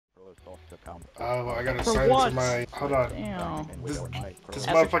Oh, I gotta For sign what? into my. Hold on. Damn. This Ask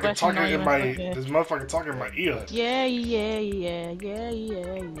a motherfucker question, talking not in even my. fucking. This motherfucker talking in my ear. Yeah.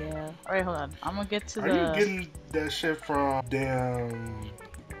 Alright, hold on. I'm gonna get to Are you the. getting that shit from damn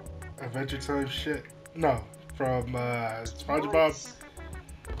Adventure Time shit? No, from SpongeBob. What?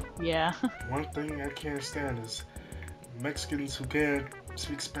 Yeah. One thing I can't stand is Mexicans who can't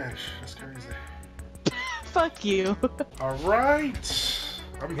speak Spanish. That's crazy. Fuck you. All right,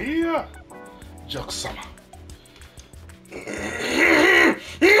 I'm here. Joke-sama.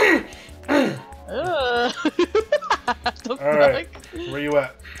 Ugh. The Alright, fuck? where you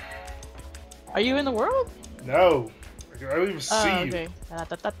at? Are you in the world? No, I don't even see Oh, you. okay.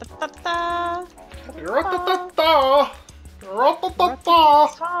 Da-da-da-da-da-da. Ra-ta-ta-ta.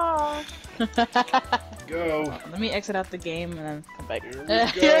 Ra-ta-ta-ta. Go. Let me exit out the game and then come back. Here we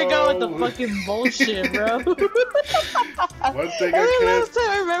Here we go with go. the fucking bullshit, bro. One thing I Every can't. last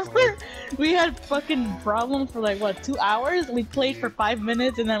time, remember? We had fucking problems for like, what, 2 hours? We played for 5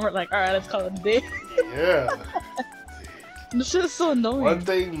 minutes and then we're like, alright, let's call it a day. Yeah. This shit is so annoying. One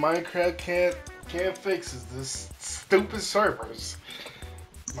thing Minecraft can't fix is this stupid servers.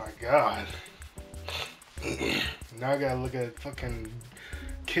 My God. Now I gotta look at fucking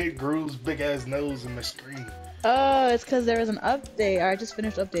Kid Groove's big ass nose in my screen. Oh, it's because there was an update. I just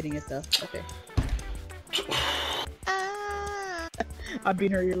finished updating it though. Okay. I've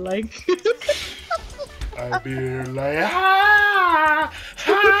been hurt your leg. I be like, ah,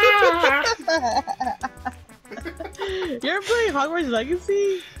 ah. You ever play Hogwarts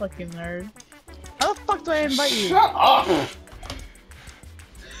Legacy? Fucking nerd. How the fuck do I invite you? Shut up!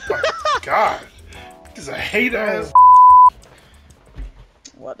 My God, this is a hate ass.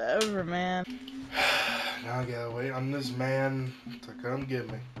 Whatever, man. Now I gotta wait on this man to come get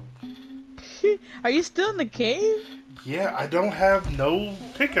me. Are you still in the cave? Yeah, I don't have no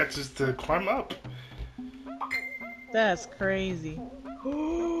pickaxes to climb up. That's crazy.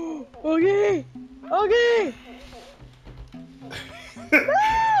 Okay! Okay!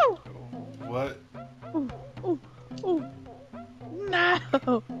 No! What? Ooh.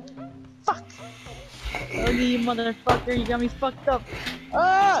 No! Fuck! Okay, you motherfucker, you got me fucked up.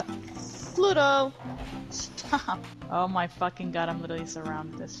 Ah! Pluto! Stop! Oh my fucking god, I'm literally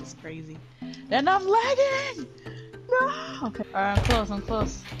surrounded. That's just crazy. And I'm lagging! No! Okay, alright, I'm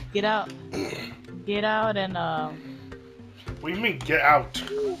close. Get out. Get out and, What do you mean, get out?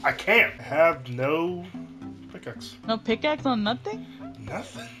 I can't. I have no pickaxe. no pickaxe on nothing?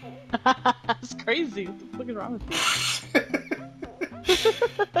 Nothing. That's crazy. What the fuck is wrong with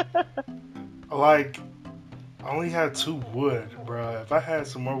you? Like, I only had 2 wood, bro. If I had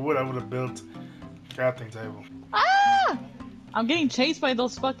some more wood, I would have built a crafting table. Ah! I'm getting chased by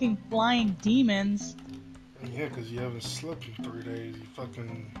those fucking flying demons. Yeah, because you haven't slept in 3 days. You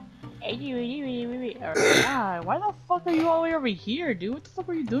fucking... God, why the fuck are you all the way over here, dude? What the fuck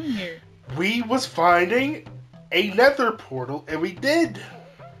are you doing here? We was finding a nether portal, and we did.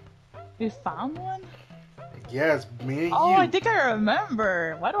 You found one? Yes, me and you. Oh, I think I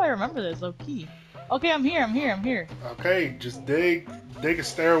remember. Why do I remember this? Low key. Okay, I'm here. Okay, just dig a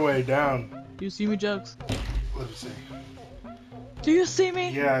stairway down. Do you see me, Jokes? Let me see. Do you see me?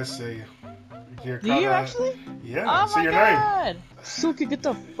 Yeah, I see you. You're Do you kinda- actually? Yeah, Oh I see my your god! Suki, get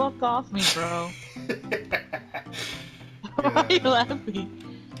the fuck off me, bro. name. Why are you Yeah. laughing?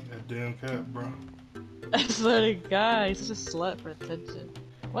 That damn cat, bro. I swear to God, he's such a slut for attention.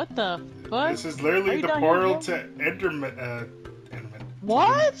 What the fuck? This is Are literally you the down portal here, to Enderman. Enderman.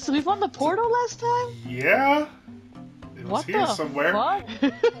 What? So we found the portal last time? Yeah. It was What here the somewhere. fuck?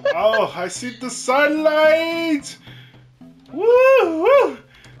 Oh, I see the sunlight! Woo! Woo!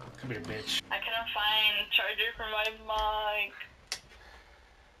 Come here, bitch. I cannot find charger for my mic.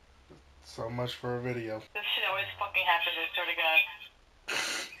 So much for a video. This shit always fucking happens, I swear to God.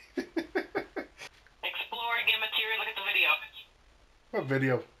 Explore, get material, look at the video. What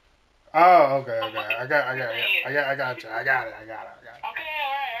video? Oh, okay. I got you. I got it. Okay,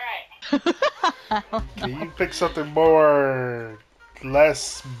 alright. Can you pick something more,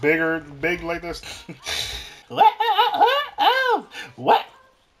 less big like this? What? What?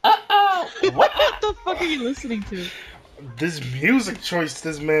 What the fuck are you listening to? This music choice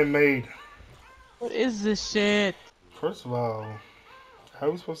this man made. What is this shit? First of all, how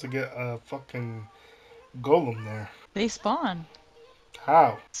are we supposed to get a fucking golem there? They spawn.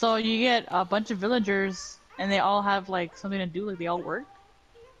 How? So you get a bunch of villagers and they all have like something to do, like they all work.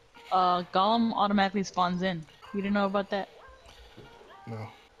 Golem automatically spawns in. You didn't know about that? No.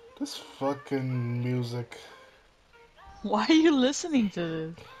 This fucking music. Why are you listening to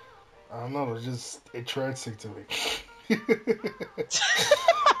this? I don't know, it entrancing to me.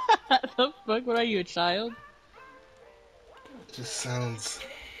 the fuck? What are you, a child? Just sounds.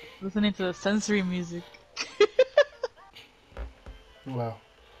 Listening to the sensory music. Wow.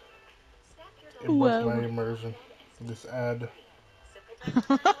 It broke my Wow. immersion. This ad.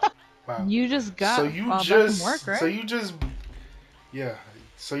 Wow. You just So got you back just. from work, right? So you just. Yeah.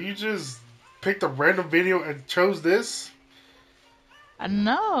 So you just picked a random video and chose this? I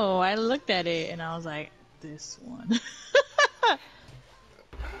know. I looked at it and I was like, this one.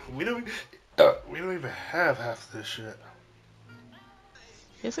 We don't. We don't even have half this shit.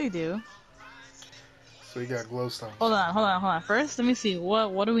 Yes, we do. So you got glow stones. Hold on. First, let me see.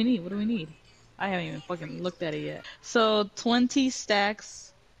 What do we need? What do we need? I haven't even fucking looked at it yet. So 20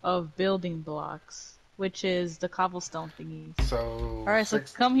 stacks of building blocks, which is the cobblestone thingy. So. Alright, so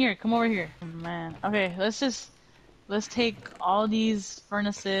come here. Come over here. Man. Okay, let's take all these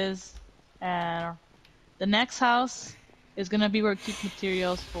furnaces, and the next house is gonna be where we keep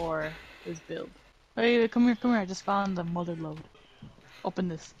materials for this build. Hey, come here. I just found the mother load. Open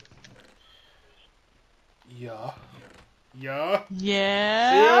this. Yeah. Yeah.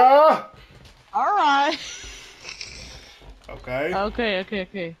 Yeah. Yeah. All right. Okay.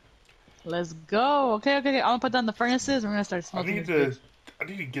 Okay. Let's go. Okay. I'm gonna put down the furnaces. We're gonna start I smelting need this to. I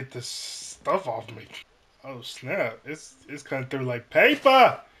need to get this stuff off me. Oh snap! It's cutting through like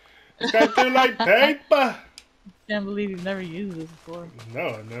paper. It's cutting through like paper. bitch. Can't believe you've never used this before. No,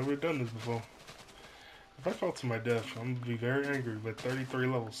 I've never done this before. If I fall to my death, I'm gonna be very angry. With 33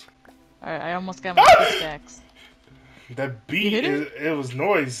 levels. All right, I almost got my 2 stacks. That beat, hit it? it was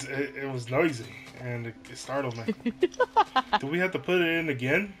noise. It was noisy, and it startled me. Do we have to put it in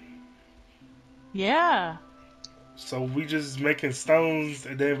again? Yeah. So we just making stones,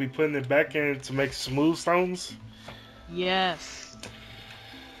 and then we putting it back in to make smooth stones? Yes.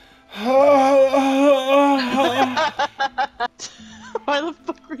 Why the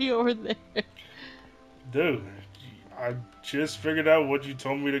fuck were you over there? Dude, I just figured out what you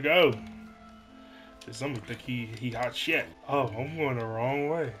told me to go. Somebody think he hot shit. Oh, I'm going the wrong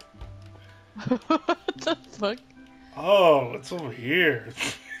way. What the fuck? Oh, it's over here.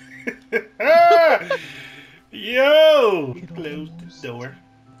 Yo! Close the door.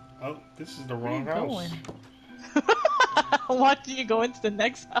 Oh, this is the wrong Where are you house. going? Watching you go into the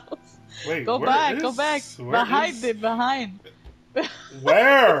next house. Wait, Go where back. is- where Behind is- it. Behind.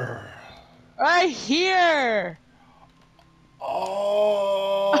 Where? Right here.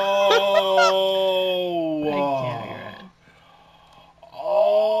 Oh. I can't hear it.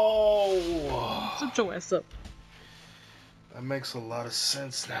 Oh. Shut your ass up. That makes a lot of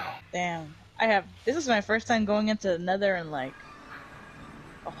sense now. Damn. This is my first time going into the Nether in like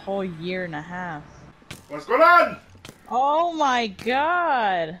a whole year and a half. What's going on? Oh my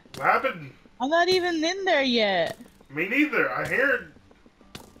god. What happened? I'm not even in there yet. Me neither. I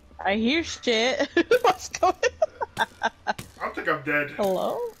hear shit. What's going on? I think I'm dead.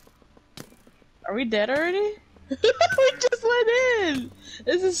 Hello? Are we dead already? We just went in.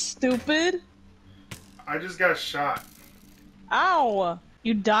 This is stupid. I just got shot. Ow.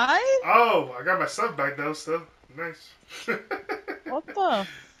 You died? Oh, I got my stuff back though, still. Nice. What the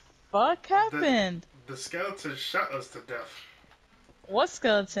fuck happened? The skeleton shot us to death. What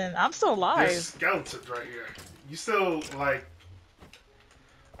skeleton? I'm still alive. This skeleton right here. You still, like...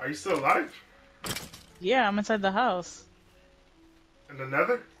 Are you still alive? Yeah, I'm inside the house. In the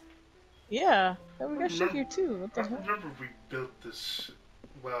nether? Yeah. Oh, we got shit here too. What the I hell? remember we built this shit.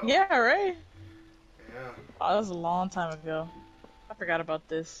 Well, Yeah, right? yeah. Oh, that was a long time ago. I forgot about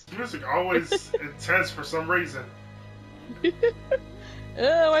this. Music always intense for some reason.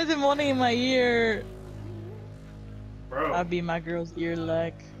 Why is it moaning in my ear? Bro. I'll be my girl's ear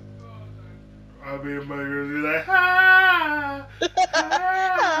like. I'll be in my room like, ah!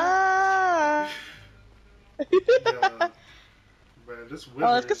 Ah! Yeah. Man, this wither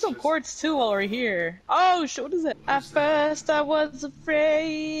Oh, let's get is some just- quartz too while we're here. Oh shit, what is it? At first I was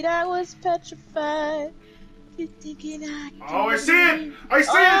afraid, I was petrified. You thinking I can Oh, I see it! believe- I see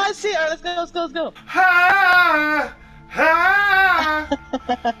Oh, I it! see it! Alright, let's go. Ha! Ha!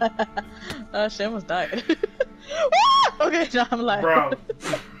 Oh shit, I almost died. Okay, now I'm alive. Bro.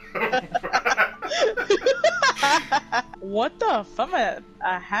 What the fuck? I'm at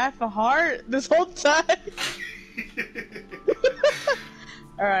a half a heart this whole time.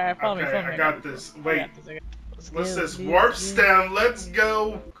 Alright, follow me. Okay, I got this. Wait. What's Let's this? Warp stem. Let's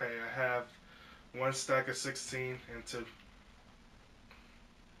go. Okay, I have 1 stack of 16 and 2.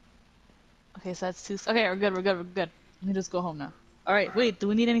 Okay, so that's 2. Okay, we're good. Let me just go home now. Alright, wait, do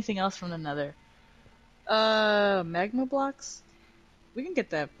we need anything else from the nether? Magma blocks? We can get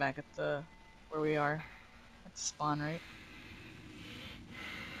that back at the... where we are. At the spawn, right?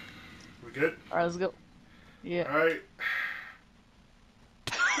 We good? Alright, let's go. Yeah. All right.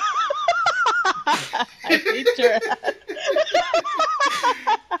 I hate your ass.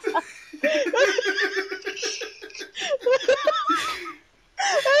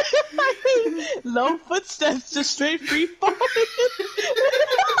 Low footsteps, just straight free falling.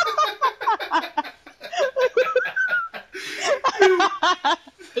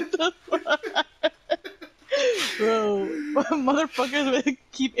 What the fuck? Bro, motherfuckers would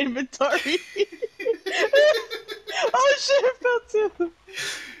keep inventory. Oh shit, I fell too.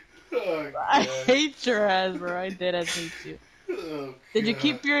 Oh, I God. hate your ass, bro. I did. I hate you. Oh, Did you God.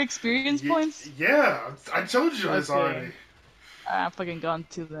 keep your experience points? Yeah, I told you this Okay. already. I'm fucking gone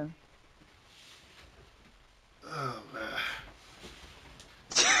too then. Oh man.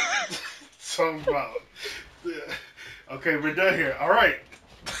 Talking about. Okay, we're done here. All right.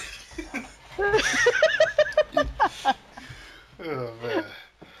 Oh man.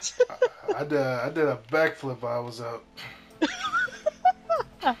 I did a backflip while I was up.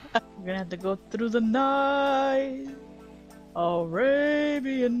 We're gonna have to go through the night.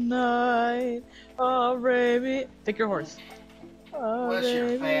 Arabian night. Arabian. Pick your horse. What's your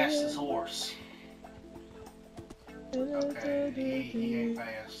Arabian- fastest horse? Okay, he ain't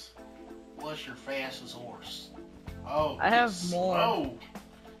fast. What's your fastest horse? Oh, I have he's more. slow.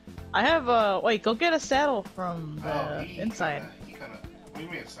 I have wait, go get a saddle from the Oh, he inside. He kinda, what do you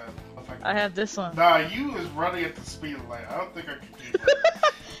mean saddle? I have this one. Nah, you was running at the speed of light. I don't think I could do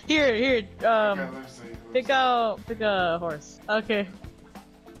that. Here, Okay, let's see. pick a horse. Okay.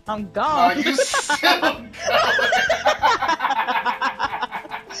 I'm Nah, gone. you still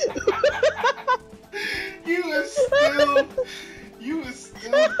going. You was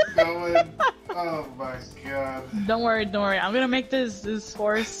still going. Oh my god. Don't worry. I'm gonna make this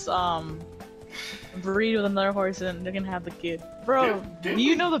horse breed with another horse, and they're gonna have the kid. Bro, Did do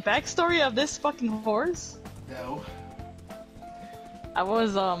you we- know the backstory of this fucking horse? No. I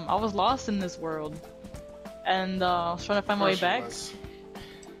was lost in this world, and I was trying to find my way back,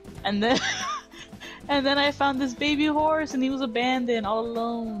 and then and then I found this baby horse, and he was abandoned, all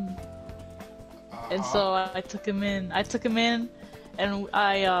alone. And so I took him in. And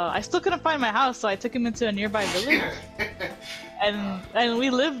I still couldn't find my house, so I took him into a nearby village, and we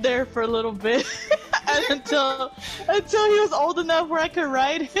lived there for a little bit until he was old enough where I could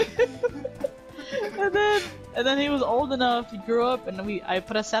ride him. and then he was old enough. He grew up, and I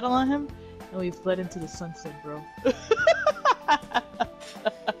put a saddle on him, and we fled into the sunset, bro.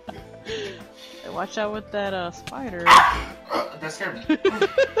 Hey, watch out with that spider. That scared me.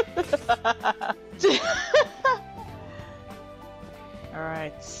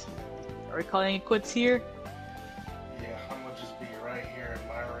 Alright. Are we calling it quits here? Yeah, I'm gonna just be right here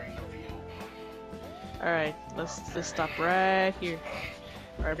admiring the view. Alright, let's stop right here.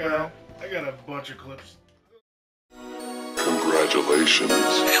 Alright, bro. I got a bunch of clips. Congratulations.